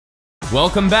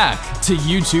Welcome back to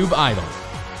YouTube Idol.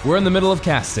 We're in the middle of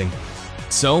casting,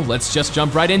 so let's just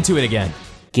jump right into it again.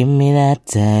 Give me that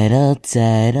title,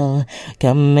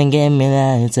 come and give me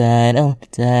that title,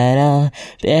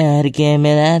 better give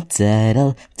me that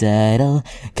title,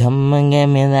 come and give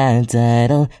me that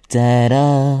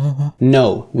title.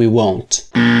 No, we won't.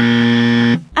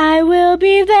 I will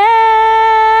be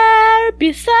there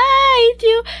beside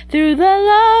you through the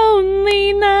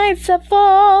lonely nights that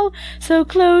fall. So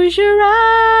close your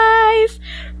eyes,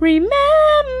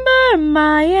 remember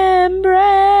my embrace.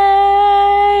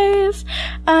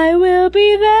 I will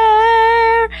be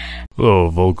there.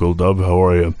 Hello, VocaDub, how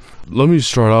are you? Let me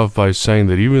start off by saying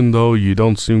that even though you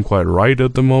don't seem quite right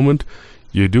at the moment,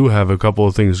 you do have a couple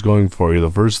of things going for you.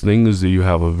 The first thing is that you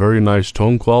have a very nice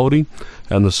tone quality,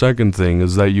 and the second thing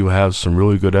is that you have some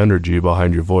really good energy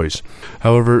behind your voice.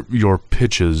 However, your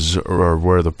pitches are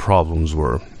where the problems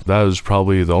were. That is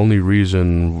probably the only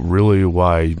reason really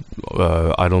why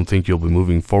I don't think you'll be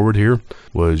moving forward here,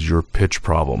 was your pitch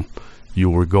problem. You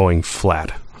were going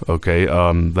flat, okay?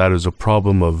 That is a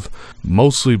problem of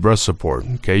mostly breast support,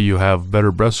 okay? You have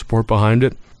better breast support behind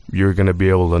it, you're going to be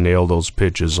able to nail those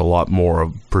pitches a lot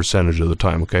more percentage of the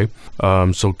time, okay?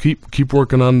 So keep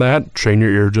working on that, train your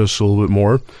ear just a little bit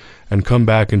more, and come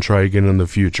back and try again in the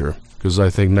future, because I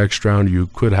think next round you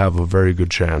could have a very good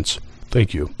chance.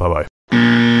 Thank you, bye-bye.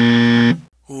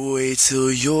 Wait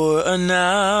till you're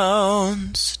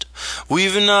announced.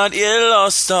 We've not yet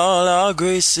lost all our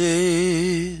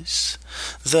graces.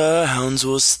 The hounds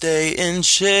will stay in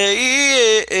chains.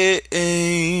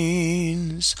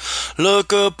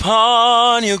 Look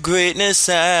upon your greatness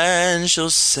and she'll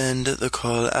send the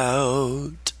call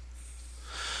out.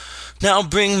 Now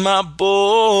bring my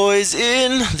boys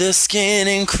in, their skin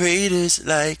in craters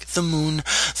like the moon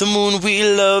we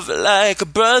love like a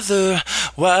brother,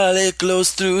 while it glows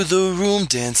through the room,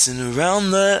 dancing around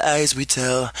the lies we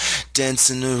tell,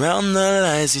 dancing around the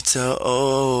lies we tell.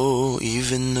 Oh,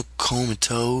 even the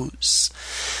comatose,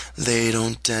 they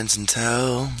don't dance and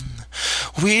tell.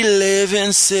 We live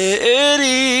in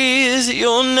cities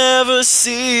you'll never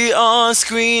see on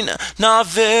screen. Not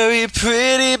very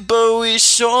pretty, but we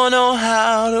sure know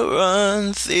how to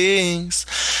run things.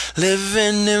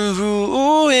 Living in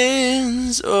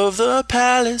ruins of the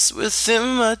palace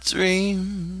within my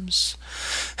dreams.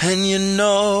 And you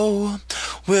know,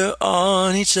 we're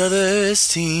on each other's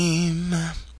team.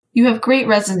 You have great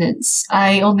resonance.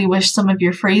 I only wish some of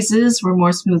your phrases were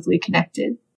more smoothly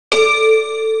connected.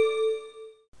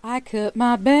 I cut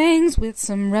my bangs with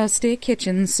some rusty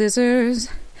kitchen scissors.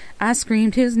 I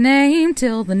screamed his name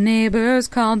till the neighbors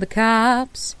called the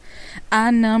cops.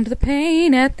 I numbed the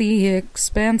pain at the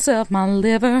expense of my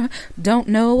liver. Don't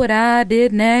know what I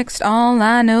did next, all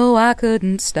I know I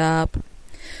couldn't stop.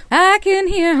 I can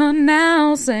hear her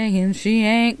now saying she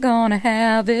ain't gonna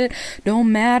have it. Don't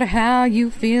matter how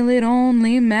you feel, it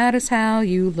only matters how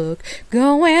you look.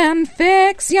 Go and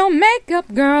fix your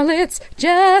makeup, girl, it's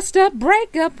just a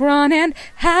breakup. Run and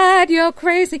hide your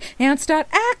crazy and start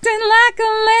acting like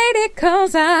a lady,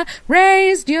 'cause I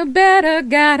raised you better.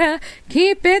 Gotta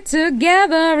keep it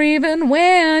together even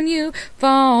when you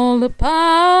fall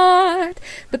apart.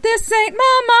 But this ain't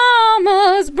my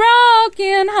mama's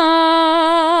broken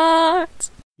heart.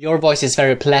 Your voice is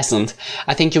very pleasant.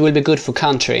 I think you will be good for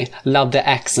country. Love the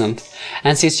accent.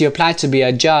 And since you applied to be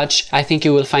a judge, I think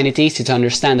you will find it easy to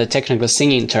understand the technical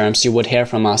singing terms you would hear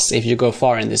from us if you go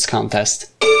far in this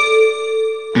contest.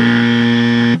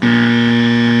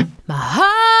 My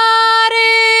heart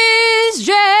is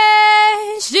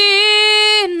drenched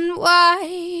in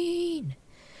wine.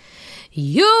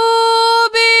 You'll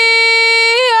be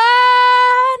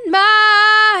on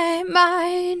my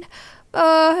mind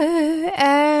forever.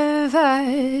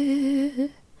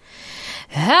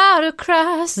 Out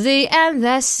across the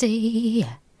endless sea,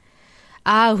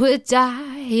 I would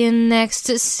die in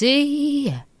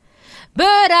ecstasy,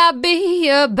 but I'll be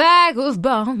a bag of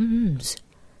bones,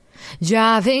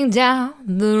 driving down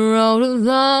the road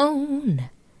alone.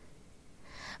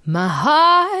 My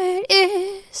heart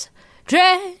is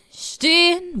drenched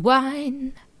in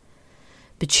wine,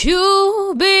 but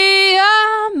you'll be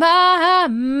on my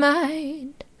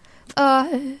mind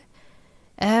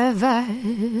forever.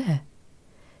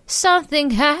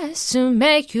 Something has to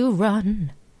make you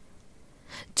run.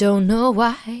 Don't know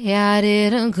why I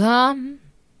didn't come.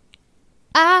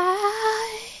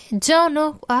 I don't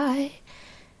know why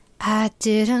I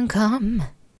didn't come.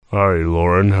 Hi,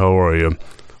 Lauren, how are you?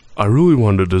 I really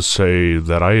wanted to say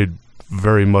that I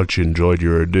very much enjoyed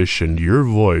your audition. Your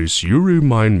voice, you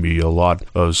remind me a lot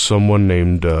of someone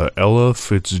named Ella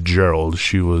Fitzgerald.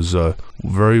 She was a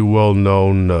very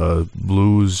well-known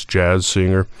blues jazz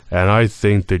singer, and I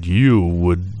think that it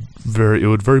would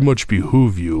very much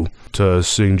behoove you to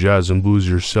sing jazz and blues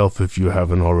yourself if you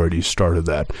haven't already started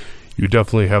that. You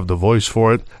definitely have the voice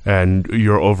for it, and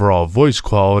your overall voice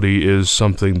quality is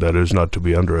something that is not to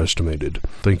be underestimated.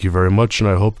 Thank you very much, and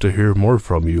I hope to hear more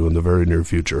from you in the very near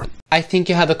future. I think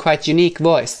you have a quite unique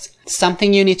voice.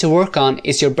 Something you need to work on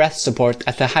is your breath support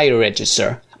at the higher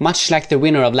register. Much like the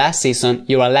winner of last season,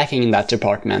 you are lacking in that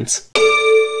department.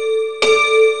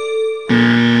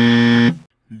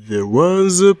 There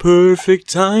was a perfect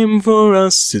time for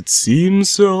us, it seems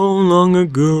so long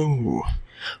ago.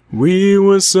 We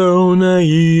were so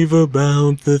naive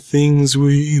about the things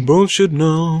we both should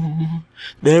know.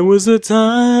 There was a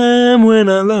time when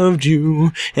I loved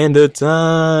you, and a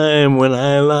time when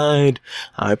I lied.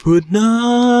 I put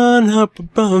none up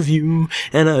above you,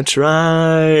 and I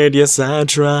tried, yes I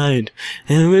tried.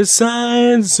 And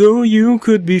besides, so you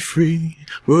could be free.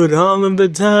 But all of the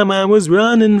time I was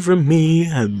running from me.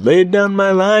 I'd laid down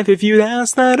my life if you'd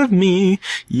asked that of me.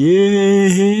 Yeah,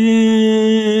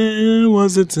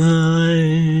 was a time.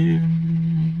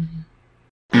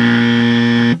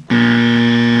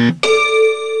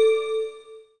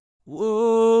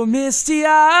 Whoa, misty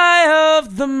eye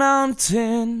of the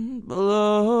mountain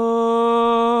below.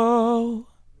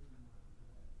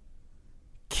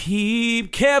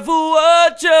 Keep careful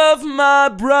watch of my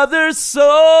brother's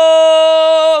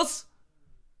souls.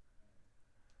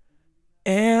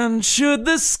 And should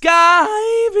the sky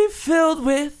be filled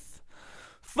with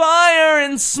fire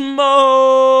and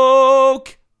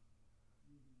smoke,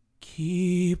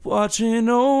 keep watching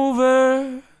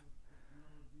over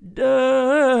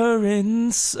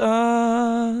during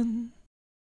sun.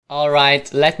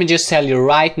 Alright, let me just tell you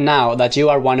right now that you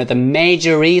are one of the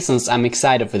major reasons I'm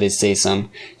excited for this season.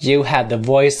 You had the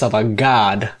voice of a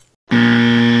god.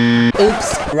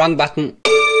 Oops, wrong button.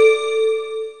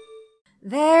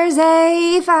 There's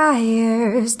a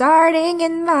fire starting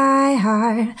in my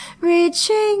heart,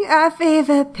 reaching a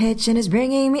fever pitch and is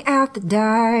bringing me out the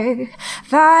dark.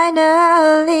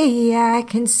 Finally, I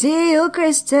can see you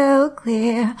crystal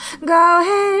clear. Go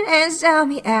ahead and sell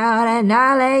me out and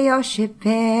I'll lay your ship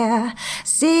bare.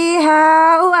 See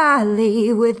how I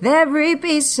leave with every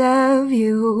piece of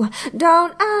you.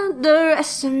 Don't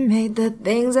underestimate the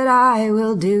things that I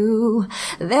will do.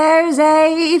 There's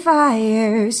a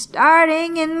fire starting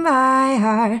in my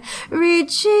heart,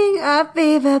 reaching a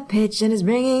fever pitch and is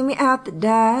bringing me out the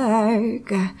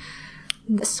dark.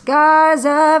 The scars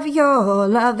of your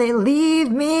love, they leave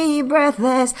me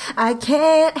breathless. I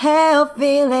can't help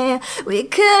feeling we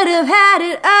could have had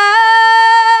it all.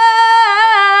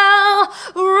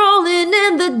 Rolling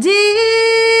in the deep,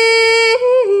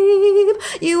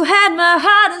 you had my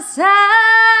heart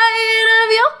inside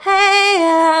of your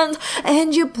hand,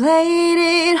 and you played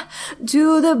it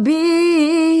to the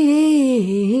beat.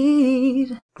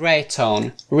 Great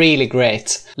tone, really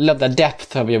great. Love the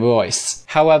depth of your voice.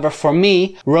 However, for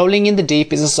me, Rolling in the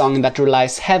Deep is a song that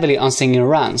relies heavily on singing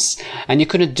runs, and you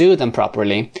couldn't do them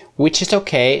properly, which is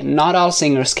okay, not all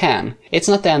singers can. It's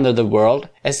not the end of the world,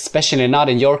 especially not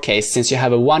in your case since you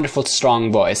have a wonderful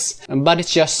strong voice, but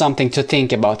it's just something to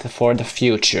think about for the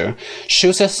future.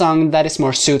 Choose a song that is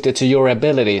more suited to your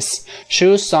abilities.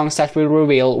 Choose songs that will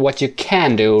reveal what you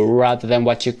can do rather than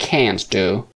what you can't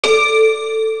do.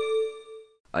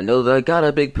 I know that I got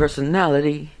a big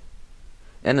personality,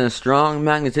 and a strong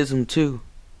magnetism too,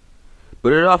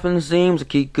 but it often seems to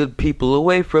keep good people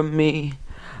away from me.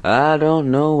 I don't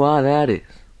know why that is.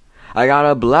 I got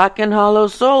a black and hollow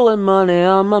soul and money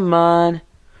on my mind.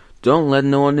 Don't let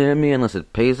no one near me unless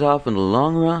it pays off in the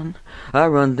long run. I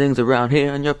run things around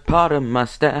here and you're part of my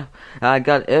staff. I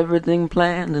got everything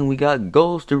planned and we got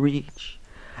goals to reach.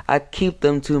 I keep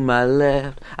them to my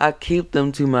left, I keep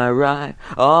them to my right,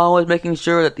 always making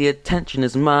sure that the attention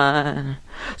is mine.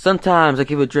 Sometimes I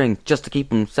give a drink just to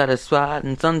keep them satisfied,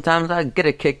 and sometimes I get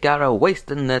a kick out of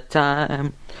wasting their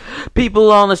time.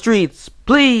 People on the streets,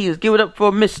 please give it up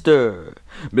for Mr.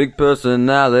 Big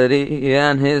personality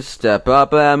and his step.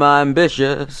 Papa, am I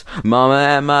ambitious? Mama,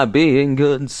 am I being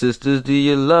good? Sisters, do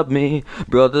you love me?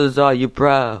 Brothers, are you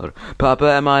proud? Papa,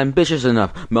 am I ambitious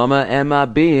enough? Mama, am I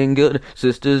being good?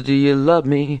 Sisters, do you love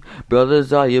me?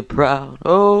 Brothers, are you proud?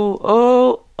 Oh,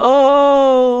 oh,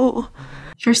 oh.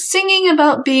 For singing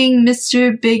about being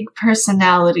Mr. Big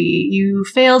Personality, you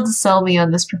failed to sell me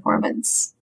on this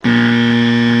performance.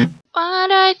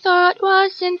 What I thought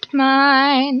wasn't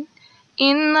mine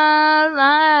in the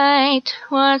light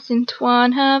wasn't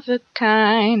one of a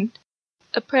kind.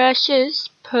 a precious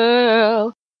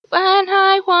pearl. When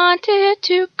I wanted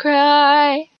to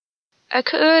cry, I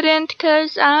couldn't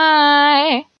 'cause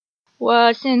I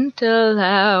wasn't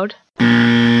allowed.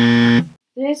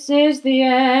 This is the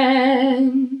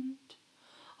end.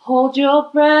 Hold your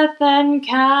breath and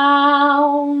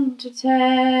count to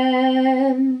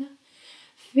 10.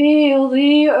 Feel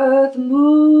the earth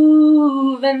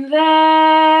move and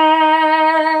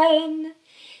then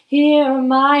hear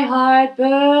my heart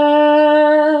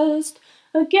burst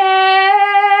again.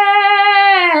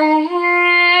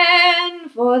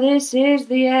 For this is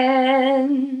the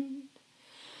end.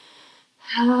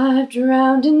 I've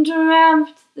drowned and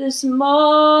dreamt this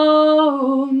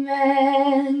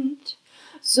moment,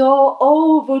 so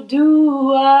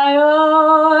overdue I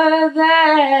owe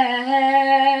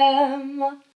them.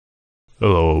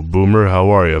 Hello, Boomer, how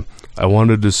are you? I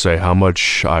wanted to say how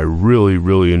much I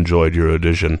really enjoyed your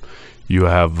audition. You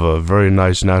have a very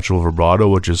nice natural vibrato,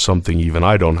 which is something even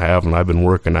I don't have, and I've been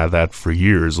working at that for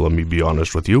years, let me be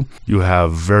honest with you. You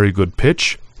have very good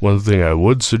pitch. One thing I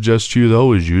would suggest to you,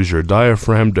 though, is use your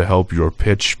diaphragm to help your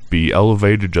pitch be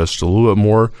elevated just a little bit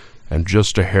more, and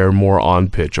just a hair more on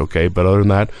pitch, okay? But other than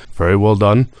that, very well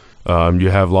done.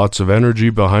 You have lots of energy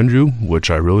behind you,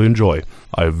 which I really enjoy.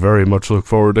 I very much look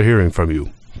forward to hearing from you.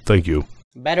 Thank you.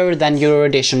 Better than your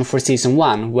audition for season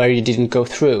 1, where you didn't go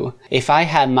through. If I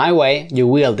had my way, you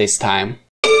will this time.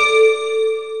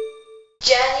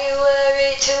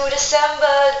 January to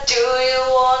December, do you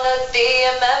wanna be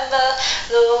a member?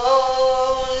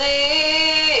 Lonely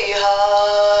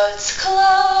Hearts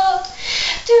Club.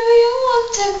 Do you want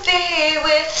to be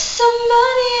with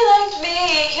somebody like me?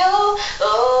 Oh,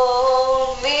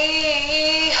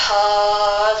 Lonely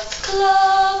Hearts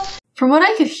Club. From what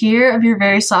I could hear of your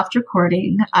very soft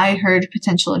recording, I heard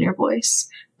potential in your voice,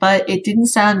 but it didn't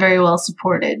sound very well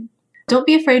supported. Don't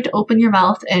be afraid to open your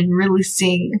mouth and really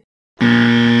sing.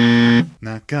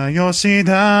 仲良し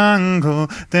団子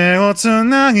手をつ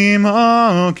なぎ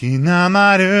も大きな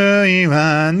丸い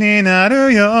輪にな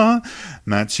るよ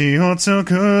街を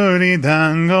作り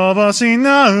団子星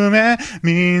の上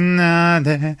みんな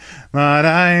で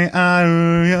笑い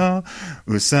合うよ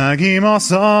うさぎも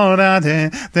空で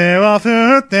手を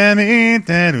振って見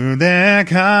てるで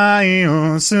かい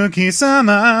お月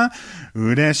様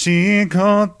嬉しい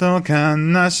こと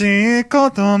悲しい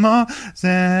ことも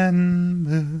全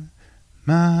部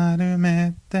丸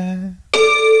めて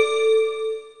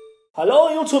Hallo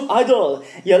YouTube Idol!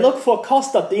 Jag look for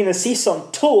CONTESTANTS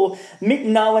Season 2. Mitt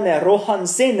namn är Rohan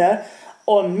Zener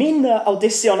och min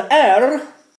audition är...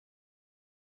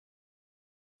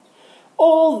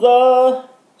 All the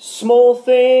small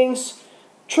things,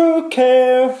 true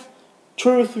care,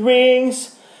 truth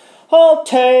rings. I'll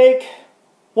take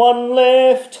one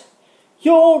lift,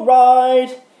 your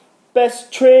ride,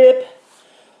 best trip.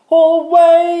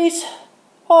 Always,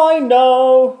 I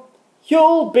know.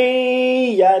 You'll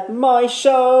be at my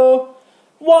show,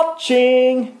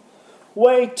 watching,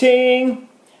 waiting,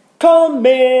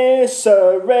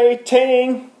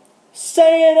 commiserating.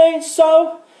 Say it ain't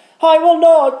so, I will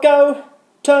not go.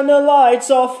 Turn the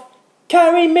lights off,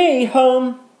 carry me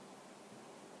home.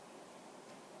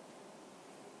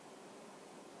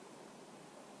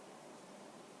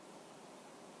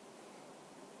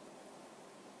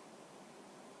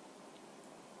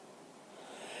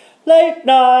 Late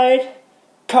night,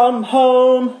 come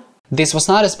home. This was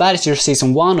not as bad as your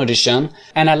season 1 audition,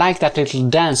 and I like that little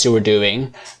dance you were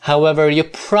doing. However, you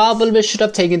probably should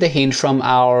have taken the hint from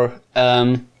our,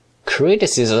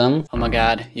 criticism. Oh my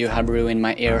god, you have ruined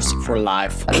my ears for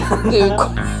life.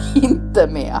 Inte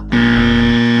med.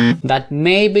 That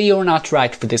maybe you're not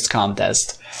right for this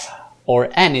contest. Or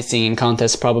any singing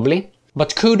contest probably.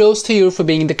 But kudos to you for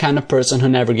being the kind of person who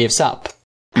never gives up.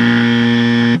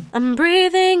 I'm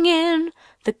breathing in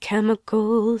the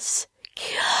chemicals.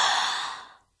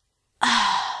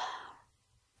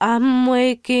 I'm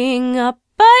waking up.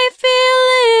 I feel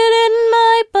it in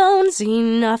my bones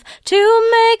enough to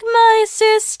make my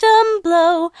system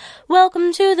blow.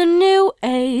 Welcome to the new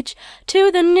age, to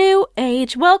the new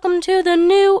age. Welcome to the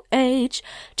new age,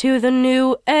 to the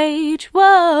new age.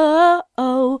 Whoa,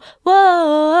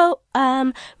 whoa,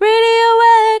 I'm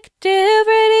radioactive,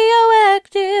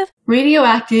 radioactive.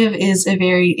 Radioactive is a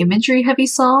very imagery-heavy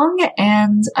song,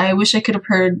 and I wish I could have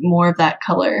heard more of that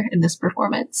color in this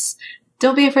performance.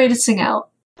 Don't be afraid to sing out.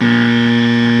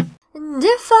 And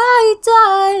if I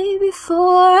die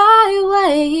before I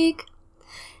wake,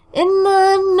 in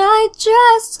the night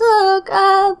just look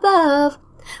above.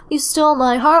 You stole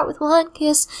my heart with one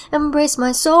kiss, embraced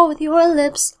my soul with your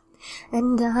lips,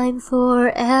 and I'm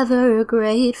forever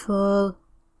grateful.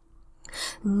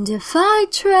 And if I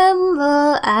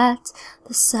tremble at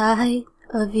the sight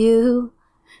of you,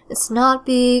 it's not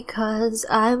because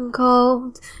I'm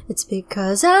cold, it's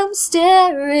because I'm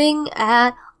staring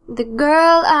at the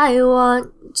girl I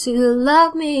want to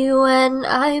love me when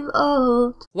I'm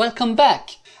old. Welcome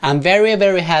back! I'm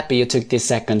very happy you took this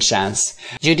second chance.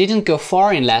 You didn't go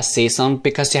far in last season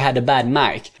because you had a bad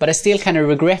mic, but I still kinda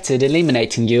regretted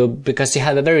eliminating you because you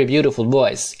have a very beautiful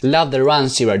voice. Love the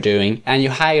runs you are doing, and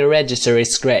your higher register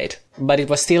is great. But it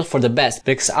was still for the best,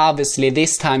 because obviously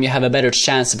this time you have a better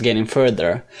chance of getting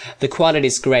further. The quality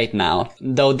is great now,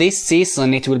 though this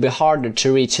season it will be harder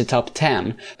to reach the top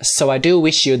 10, so I do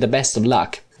wish you the best of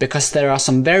luck, because there are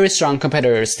some very strong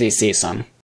competitors this season.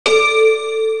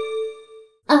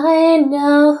 I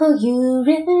know who you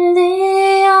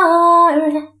really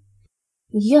are.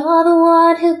 You're the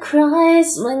one who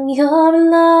cries when you're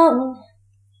alone.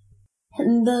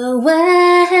 But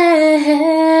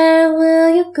where will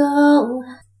you go?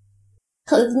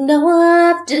 With no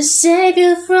one left to save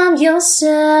you from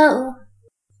yourself.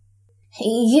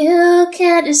 You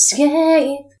can't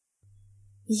escape.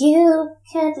 You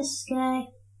can't escape.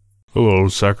 Hello,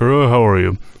 Sakura, how are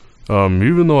you?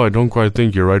 Even though I don't quite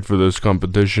think you're right for this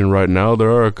competition right now,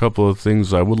 there are a couple of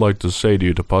things I would like to say to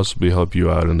you to possibly help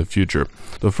you out in the future.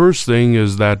 The first thing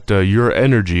is that your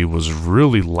energy was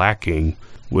really lacking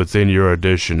within your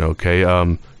audition, okay?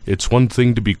 It's one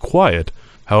thing to be quiet,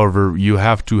 however, you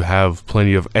have to have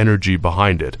plenty of energy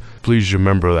behind it. Please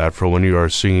remember that for when you are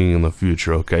singing in the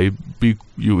future, okay?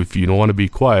 If you don't want to be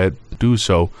quiet, do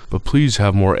so, but please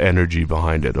have more energy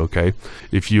behind it, okay?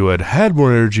 If you had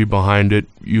more energy behind it,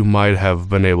 you might have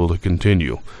been able to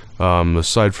continue.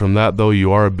 Aside from that, though,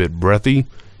 you are a bit breathy.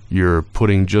 You're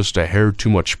putting just a hair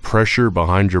too much pressure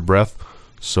behind your breath,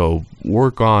 so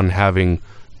work on having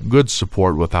good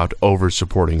support without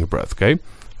over-supporting your breath, okay?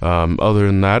 Other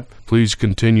than that, please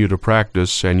continue to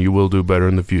practice and you will do better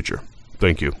in the future.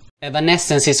 Thank you.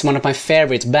 Evanescence is one of my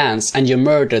favorite bands and you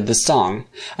murdered the song.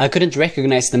 I couldn't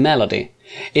recognize the melody.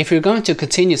 If you're going to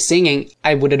continue singing,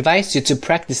 I would advise you to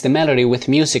practice the melody with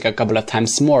music a couple of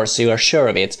times more so you are sure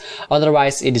of it,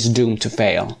 otherwise it is doomed to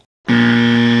fail.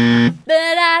 But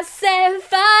I set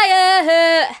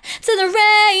fire to the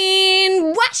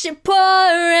rain, watch it pour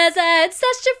as I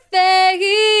touched your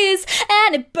face,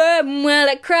 and it burned while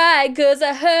I cried 'cause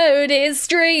I heard it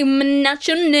screaming out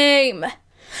your name.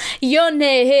 Your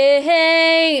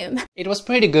name. It was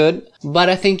pretty good, but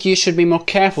I think you should be more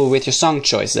careful with your song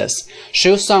choices.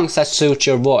 Choose songs that suit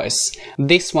your voice.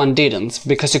 This one didn't,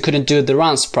 because you couldn't do the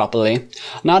runs properly.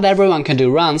 Not everyone can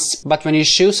do runs, but when you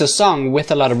choose a song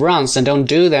with a lot of runs and don't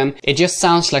do them, it just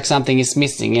sounds like something is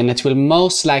missing and it will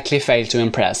most likely fail to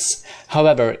impress.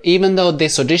 However, even though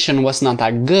this audition was not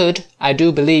that good, I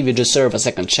do believe you deserve a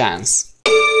second chance.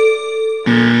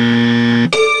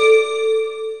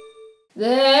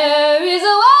 There is a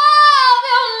world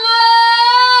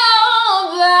of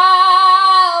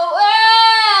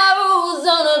arrows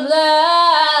on a fly,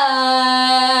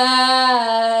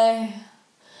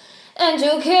 and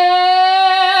you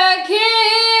can't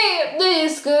keep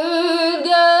this good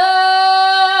girl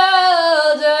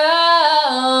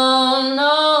down,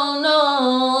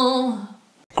 no.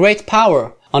 Great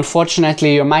power!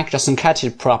 Unfortunately, your mic doesn't catch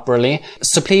it properly,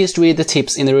 so please read the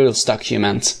tips in the rules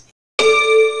document.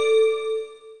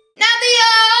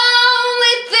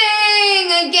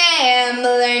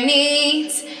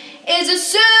 Needs is a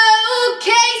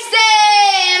suitcase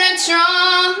and a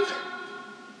trunk,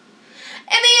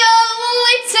 and the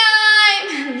only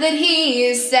time that he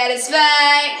is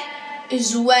satisfied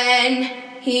is when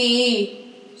he's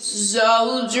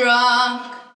so drunk.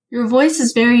 Your voice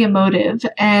is very emotive,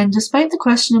 and despite the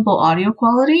questionable audio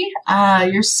quality,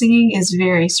 your singing is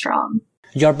very strong.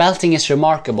 Your belting is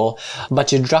remarkable,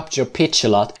 but you dropped your pitch a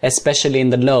lot, especially in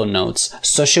the low notes,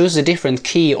 so choose a different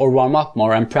key or warm up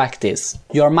more and practice.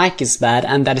 Your mic is bad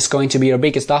and that is going to be your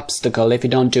biggest obstacle if you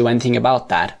don't do anything about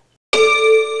that.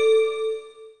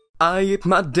 I eat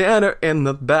my dinner in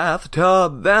the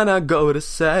bathtub, then I go to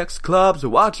sex clubs,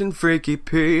 watching freaky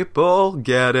people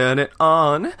getting it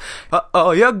on. Uh-oh,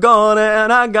 you're gone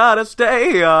and I gotta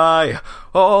stay high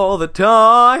all the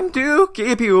time to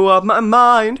keep you off my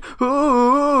mind.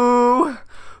 Ooh,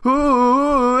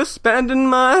 spending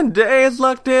my days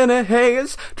locked in a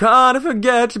haze, trying to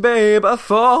forget you, babe, I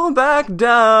fall back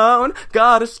down,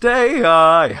 gotta stay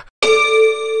high.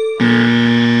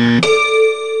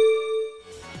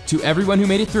 To everyone who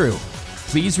made it through,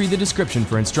 please read the description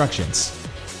for instructions.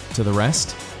 To the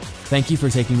rest, thank you for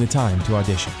taking the time to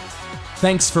audition.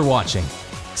 Thanks for watching.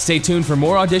 Stay tuned for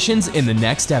more auditions in the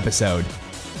next episode.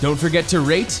 Don't forget to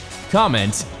rate,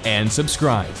 comment, and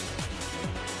subscribe.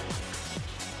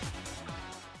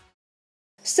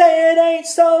 Say it ain't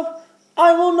so,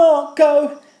 I will not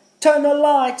go. Turn the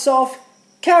lights off,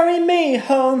 carry me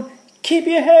home. Keep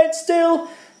your head still,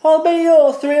 I'll be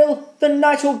your thrill. The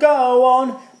night will go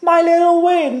on, my little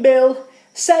windmill.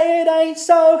 Say it ain't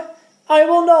so, I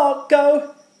will not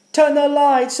go. Turn the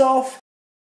lights off,